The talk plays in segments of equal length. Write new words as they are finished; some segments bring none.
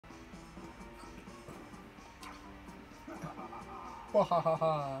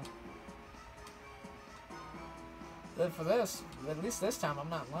Wahahaha. Then for this, at least this time I'm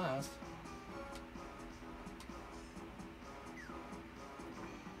not last.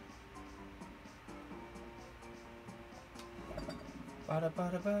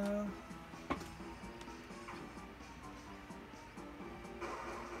 Ba-da-ba-da-ba.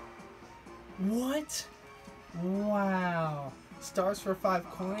 What? Wow. Stars for 5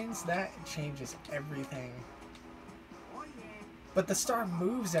 coins? That changes everything. But the star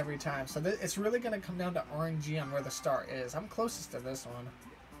moves every time, so it's really going to come down to RNG on where the star is. I'm closest to this one.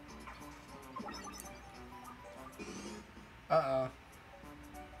 Uh-oh.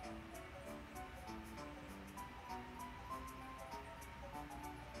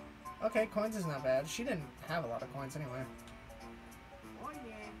 Okay, coins is not bad. She didn't have a lot of coins anyway.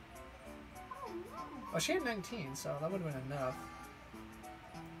 Oh, she had 19, so that would have been enough.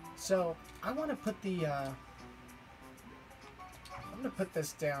 So, I want to put the, I'm going to put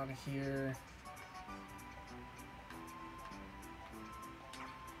this down here.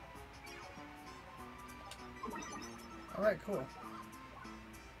 Alright, cool.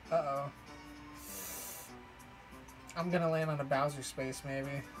 Uh-oh. I'm going to land on a Bowser space,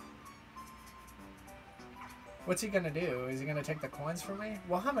 maybe. What's he going to do? Is he going to take the coins from me?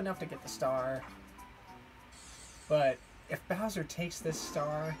 We'll have enough to get the star. But if Bowser takes this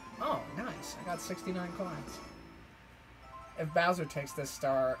star... Oh, nice. I got 69 coins. If Bowser takes this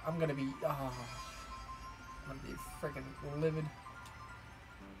star, I'm going to be... Oh, I'm going to be freaking livid.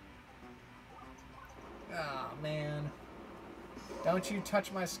 Oh, man. Don't you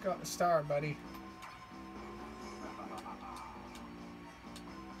touch my star, buddy.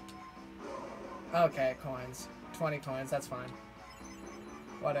 Okay, coins. 20 coins, that's fine.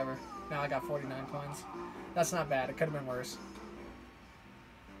 Whatever. Now I got 49 coins. That's not bad. It could have been worse.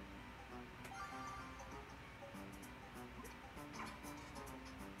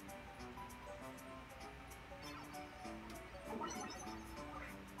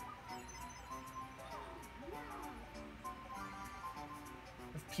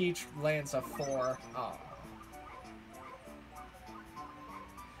 If Peach lands a 4, oh.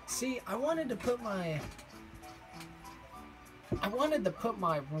 See, I wanted to put my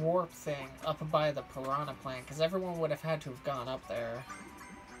warp thing up by the piranha plant, because everyone would have had to have gone up there.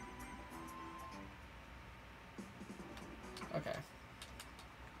 Okay.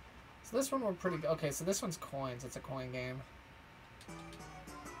 So this one we're pretty good. Okay, so this one's coins. It's a coin game.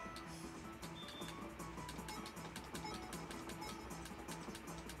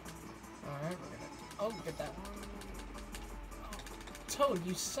 Alright, we're gonna... Oh, get that one. Toad,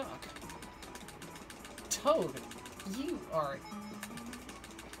 you suck. Toad, you are...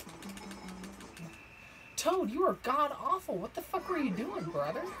 Toad, you are god-awful. What the fuck were you doing,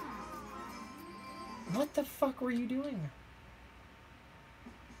 brother? What the fuck were you doing?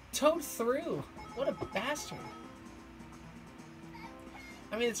 Toad threw. What a bastard.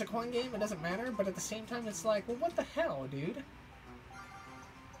 I mean, it's a coin game. It doesn't matter. But at the same time, it's like, well, what the hell, dude?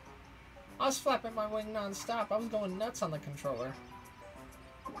 I was flapping my wing non-stop. I was going nuts on the controller.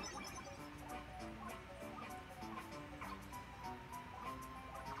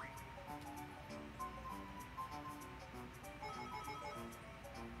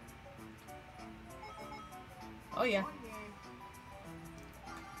 Oh, yeah.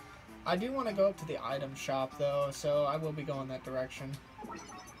 I do want to go up to the item shop, though, so I will be going that direction.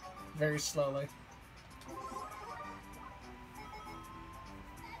 Very slowly.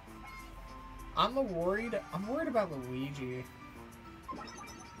 I'm worried about Luigi.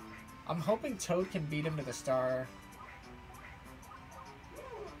 I'm hoping Toad can beat him to the star.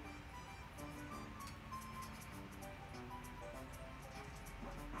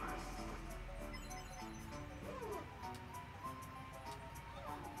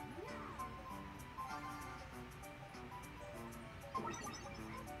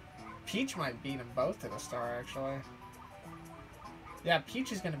 Peach might beat them both to the star, actually. Yeah,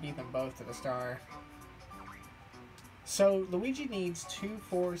 Peach is going to beat them both to the star. So, Luigi needs 2,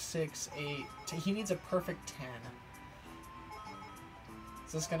 4, 6, 8... He needs a perfect 10.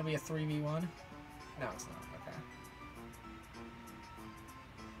 Is this going to be a 3v1? No, it's not. Okay.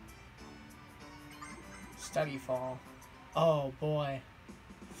 Study fall. Oh, boy.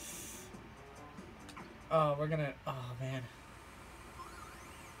 Oh, we're going to... Oh, man.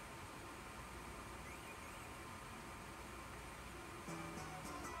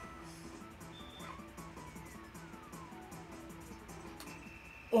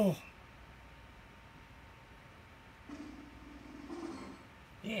 Oh!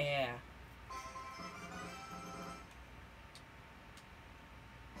 Yeah!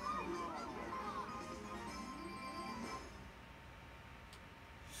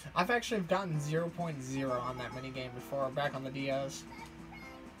 I've actually gotten 0.0 on that minigame before, back on the DS.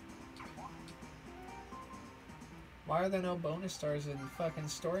 Why are there no bonus stars in fucking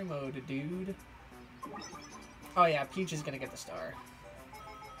story mode, dude? Oh yeah, Peach is gonna get the star.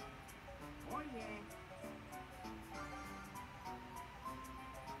 Oh yeah.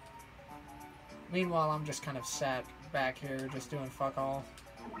 Meanwhile, I'm just kind of sat back here, just doing fuck all.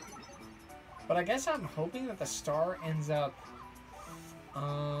 But I guess I'm hoping that the star ends up...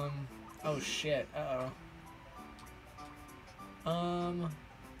 Oh shit, uh-oh.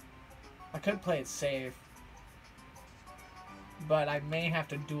 I could play it safe. But I may have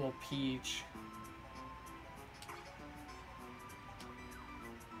to duel Peach.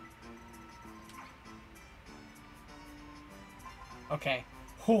 Okay.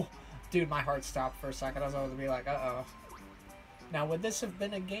 Whew. Dude, my heart stopped for a second. I was about to be like, uh-oh. Now, would this have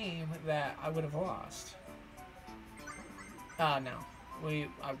been a game that I would have lost? No.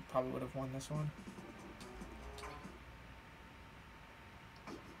 I probably would have won this one.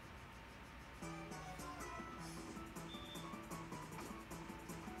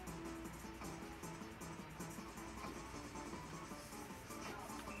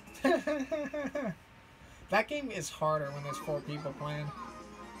 That game is harder when there's 4 people playing.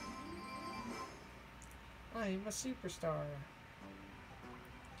 I'm a superstar.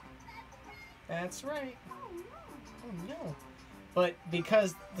 That's right. Oh no. But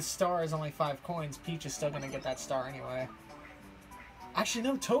because the star is only 5 coins, Peach is still gonna get that star anyway. Actually,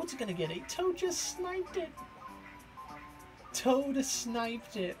 no, Toad's gonna get it. Toad just sniped it. Toad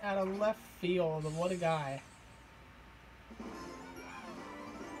sniped it out of left field. What a guy.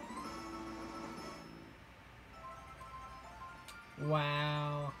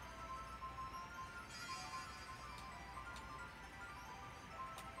 Wow.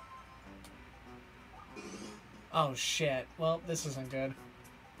 Oh shit. Well, this isn't good.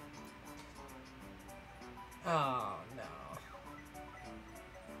 Oh no.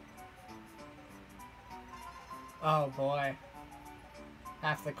 Oh boy.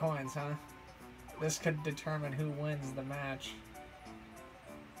 Half the coins, huh? This could determine who wins the match.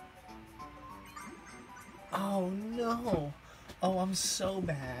 Oh no. Oh, I'm so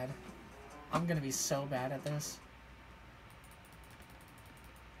bad. I'm gonna be so bad at this.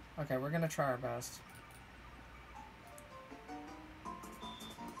 Okay, we're gonna try our best.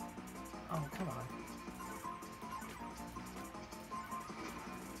 Oh, come on.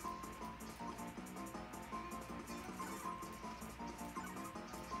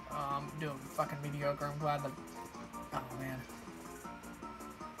 I'm doing fucking mediocre. I'm glad the... Oh, man.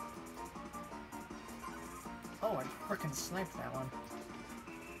 Oh, I frickin' sniped that one.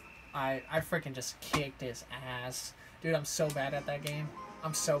 I frickin' just kicked his ass. Dude, I'm so bad at that game.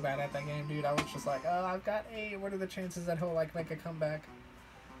 I'm so bad at that game, dude. I was just like, oh, I've got 8. What are the chances that he'll, like, make a comeback?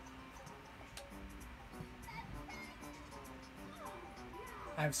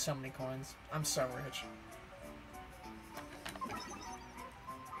 I have so many coins. I'm so rich.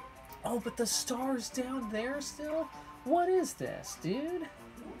 Oh, but the star's down there still? What is this, dude?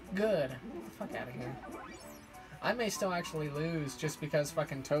 Good. Get the fuck out of here. I may still actually lose just because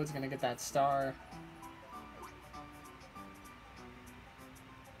fucking Toad's gonna get that star.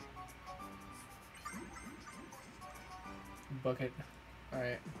 Book it.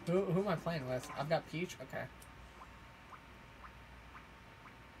 Alright. Who am I playing with? I've got Peach? Okay.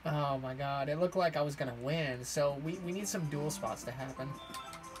 Oh my god. It looked like I was gonna win, so we need some dual spots to happen.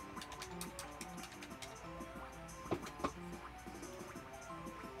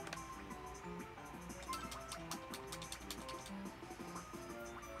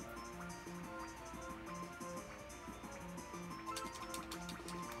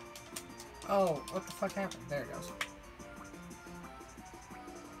 Oh, what the fuck happened? There it goes.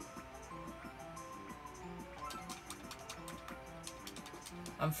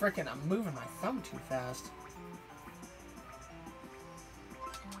 I'm moving my thumb too fast.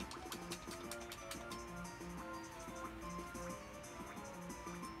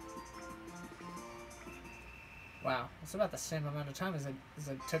 Wow, it's about the same amount of time as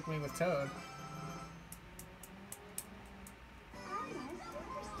it took me with Toad.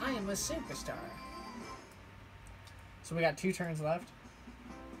 I am a superstar. So we got 2 turns left.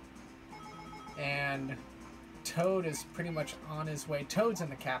 And Toad is pretty much on his way. Toad's in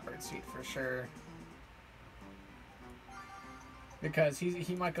the catbird seat for sure. Because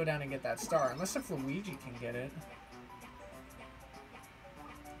he might go down and get that star. Unless if Luigi can get it.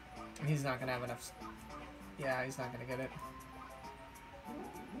 He's not going to have enough... Yeah, he's not going to get it.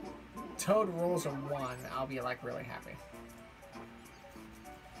 Toad rolls a 1. I'll be, like, really happy.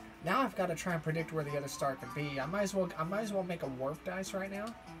 Now I've got to try and predict where the other star could be. I might as well make a warp dice right now.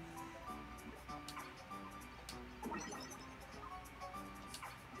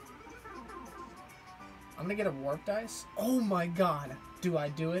 gonna get a warp dice. Oh my god. Do I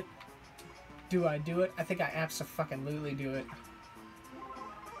do it? Do I do it? I think I abso-fucking-lutely do it.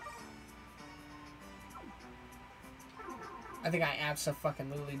 I think I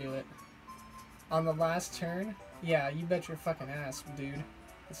abso-fucking-lutely do it. On the last turn? Yeah, you bet your fucking ass, dude.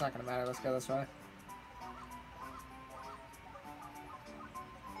 It's not gonna matter. Let's go this way.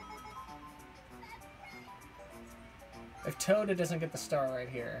 If Toad doesn't get the star right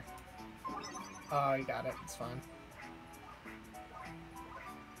here. Oh, he got it. It's fine.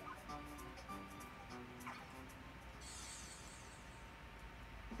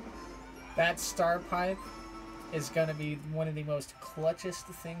 That star pipe is gonna be one of the most clutchest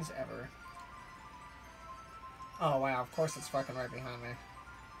things ever. Oh wow, of course it's fucking right behind me.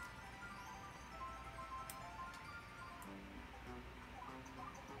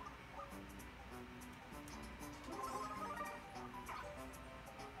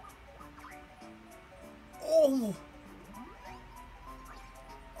 Oh!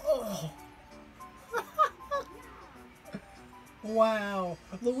 Oh! Wow,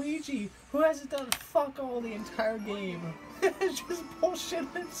 Luigi, who hasn't done fuck all the entire game, just bullshit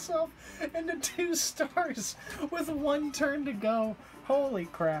himself into 2 stars with 1 turn to go. Holy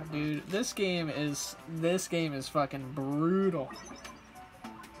crap, dude! This game is fucking brutal.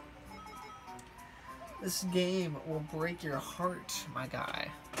 This game will break your heart, my guy.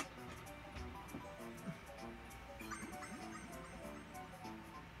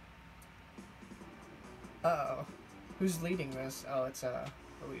 Uh-oh. Who's leading this? Oh, it's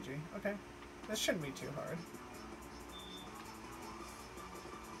Luigi. Okay. This shouldn't be too hard.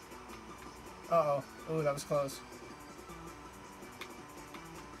 Uh-oh. Ooh, that was close.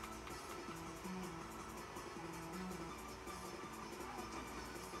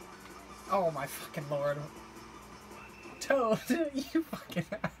 Oh my fucking lord. Toad, you fucking...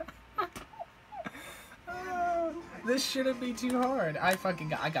 This shouldn't be too hard. I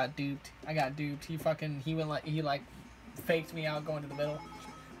got duped. I got duped. He faked me out going to the middle.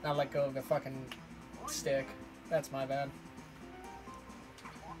 And I let go of the fucking stick. That's my bad.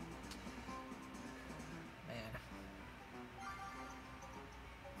 Man.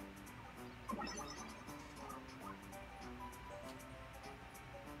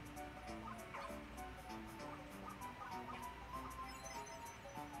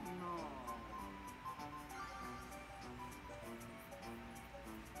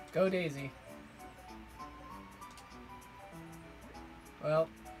 Go Daisy. Well.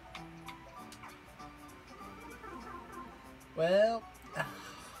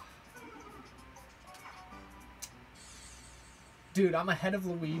 Dude, I'm ahead of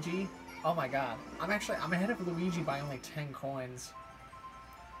Luigi. Oh my god. I'm ahead of Luigi by only 10 coins.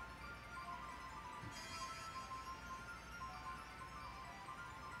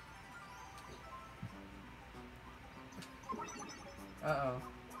 Uh-oh.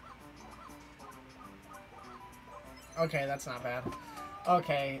 Okay, that's not bad.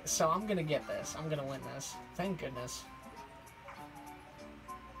 Okay, so I'm gonna get this. I'm gonna win this. Thank goodness.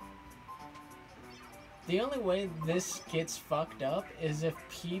 The only way this gets fucked up is if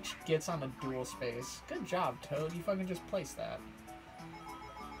Peach gets on a dual space. Good job, Toad. You fucking just placed that.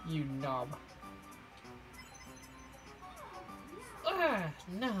 You knob. Ah,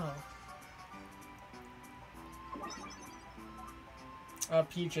 no.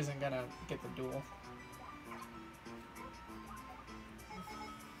 Peach isn't gonna get the duel.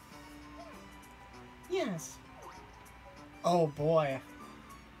 Yes. Oh boy.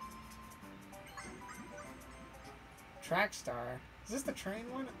 Track Star. Is this the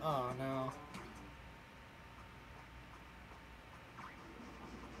train one? Oh no.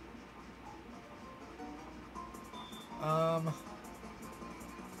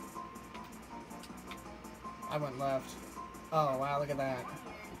 I went left. Oh wow, look at that.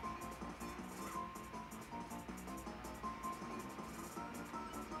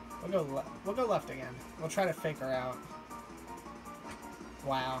 We'll go left again. We'll try to fake her out.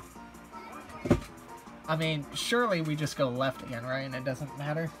 Wow. I mean, surely we just go left again, right? And it doesn't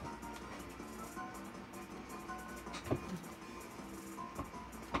matter.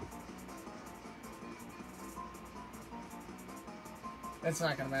 It's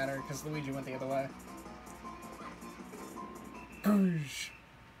not gonna matter because Luigi went the other way. Goosh.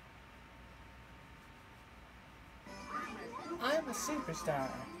 I'm a superstar.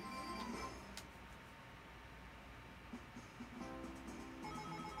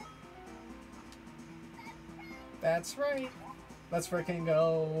 That's right. Let's freaking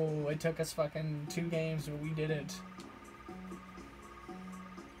go. It took us fucking 2 games, but we did it.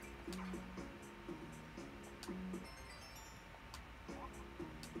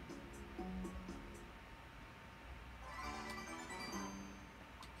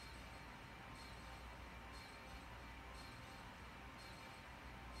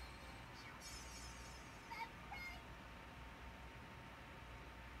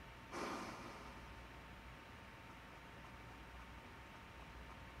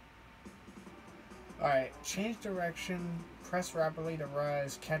 Alright, change direction, press rapidly to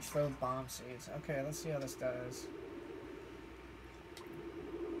rise, catch those bomb seeds. Okay, let's see how this does.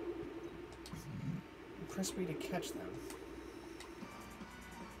 Press B to catch them.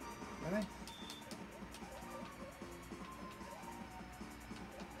 Really?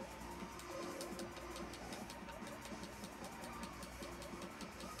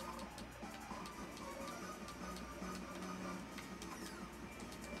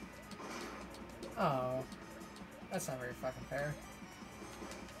 Oh, that's not very fucking fair.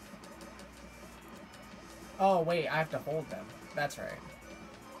 Oh, wait, I have to hold them. That's right.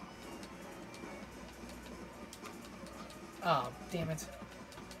 Oh, damn it.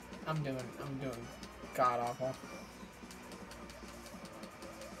 I'm doing god awful.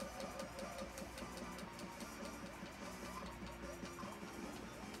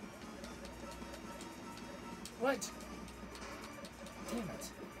 What? Damn it.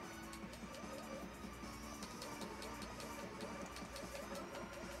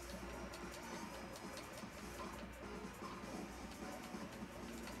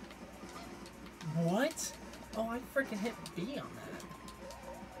 What? Oh, I freaking hit B on that.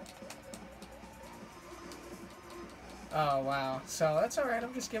 Oh, wow. So, that's alright.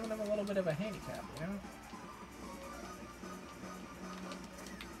 I'm just giving them a little bit of a handicap, you know?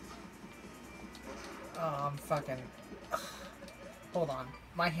 Oh, I'm fucking... Hold on.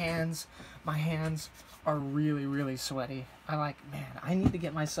 My hands are really, really sweaty. Man, I need to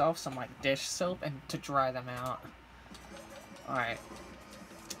get myself some, dish soap and to dry them out. Alright.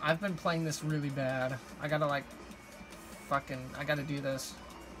 I've been playing this really bad. I gotta, I gotta do this.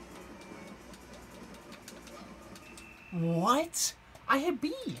 What? I hit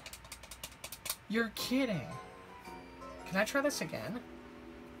B! You're kidding. Can I try this again?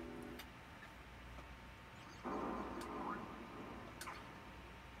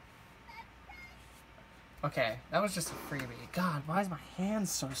 Okay, that was just a freebie. God, why is my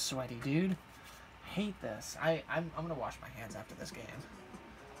hands so sweaty, dude? I hate this. I'm gonna wash my hands after this game.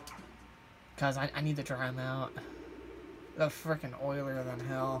 Because I need to dry them out. They're freaking oilier than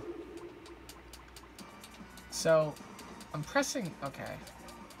hell. So, I'm pressing... Okay.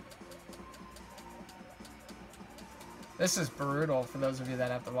 This is brutal for those of you that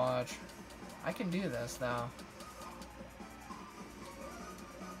have to watch. I can do this, though.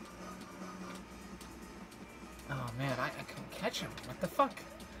 Oh, man, I couldn't catch him. What the fuck?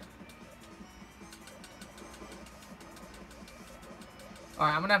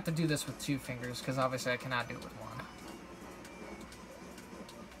 Alright, I'm gonna have to do this with 2 fingers, because obviously I cannot do it with 1.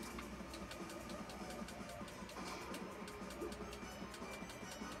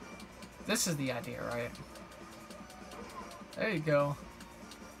 This is the idea, right? There you go.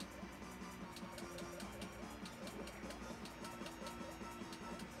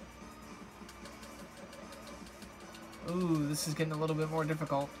 Ooh, this is getting a little bit more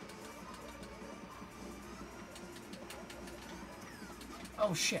difficult.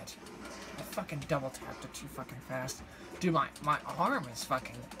 Oh shit. I fucking double tapped it too fucking fast. Dude, my arm is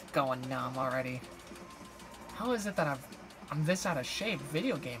fucking going numb already. How is it that I'm this out of shape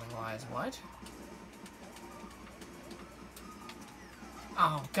video gaming wise? What?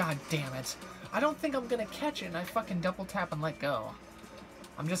 Oh, god damn it. I don't think I'm gonna catch it and I fucking double tap and let go.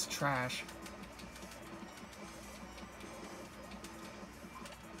 I'm just trash.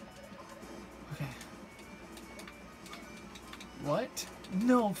 Okay. What?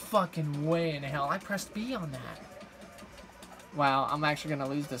 No fucking way in hell. I pressed B on that. Wow, I'm actually gonna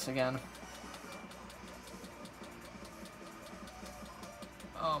lose this again.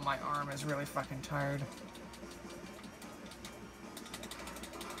 Oh, my arm is really fucking tired.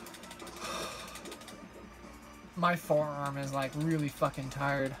 My forearm is really fucking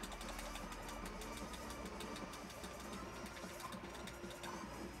tired.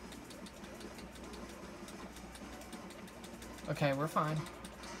 Okay, we're fine.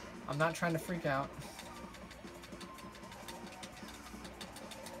 I'm not trying to freak out.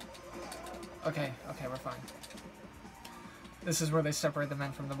 Okay, we're fine. This is where they separate the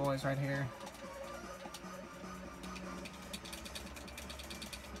men from the boys right here.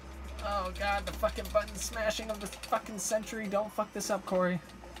 Oh god, the fucking button smashing of the fucking century. Don't fuck this up, Corey.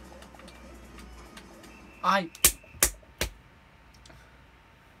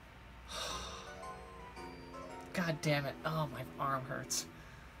 God damn it. Oh, my arm hurts.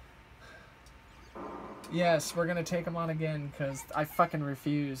 Yes, we're gonna take him on again, because I fucking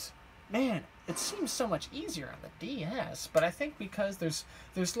refuse. Man, it seems so much easier on the DS, but I think because there's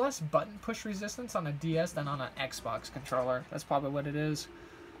less button push resistance on a DS than on an Xbox controller. That's probably what it is.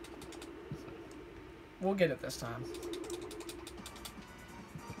 We'll get it this time.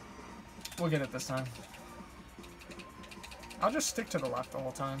 We'll get it this time. I'll just stick to the left the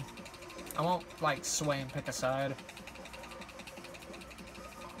whole time. I won't, like, sway and pick a side.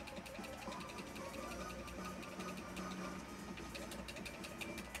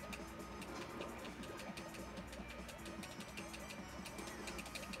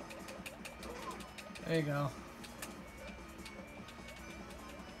 There you go.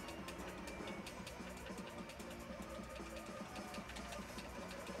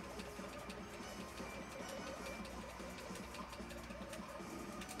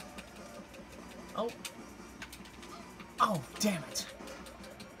 Oh. Oh, damn it.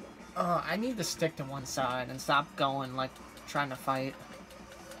 I need to stick to one side and stop going, like, trying to fight.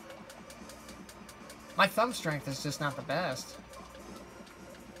 My thumb strength is just not the best.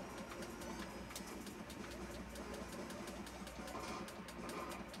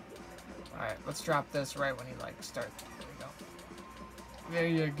 Alright, let's drop this right when he, like, starts. There we go. There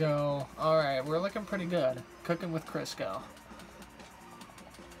you go. Alright, we're looking pretty good. Cooking with Crisco.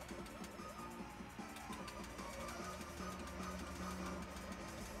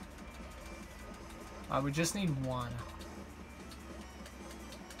 We just need one.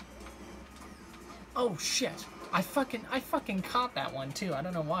 Oh shit! I fucking caught that one too. I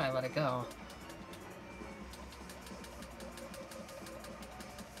don't know why I let it go.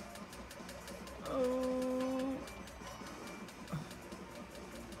 Oh.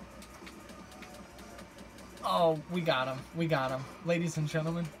 Oh, we got him. We got him. Ladies and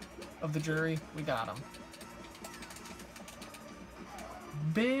gentlemen of the jury, we got him.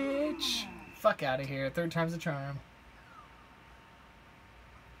 Bitch! Fuck out of here. Third time's a charm.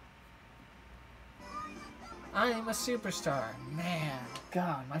 I'm a superstar. Man,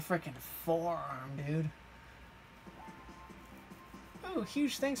 God, my freaking forearm, dude. Oh,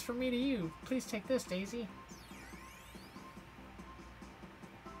 huge thanks from me to you. Please take this, Daisy.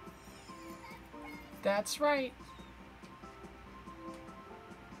 That's right.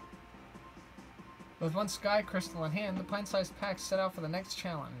 With one sky crystal in hand, the pint-sized pack set out for the next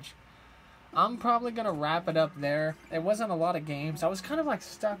challenge. I'm probably going to wrap it up there. It wasn't a lot of games. I was kind of like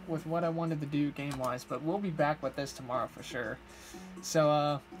stuck with what I wanted to do game-wise, but we'll be back with this tomorrow for sure.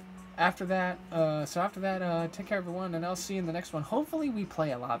 So, after that, take care everyone, and I'll see you in the next one. Hopefully we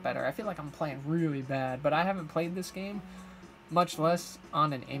play a lot better. I feel like I'm playing really bad, but I haven't played this game, much less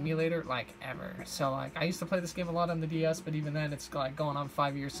on an emulator, like, ever. So, like, I used to play this game a lot on the DS, but even then, it's, like, going on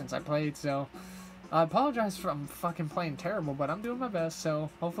 5 years since I played, so I apologize for I'm fucking playing terrible, but I'm doing my best, so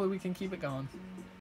hopefully we can keep it going.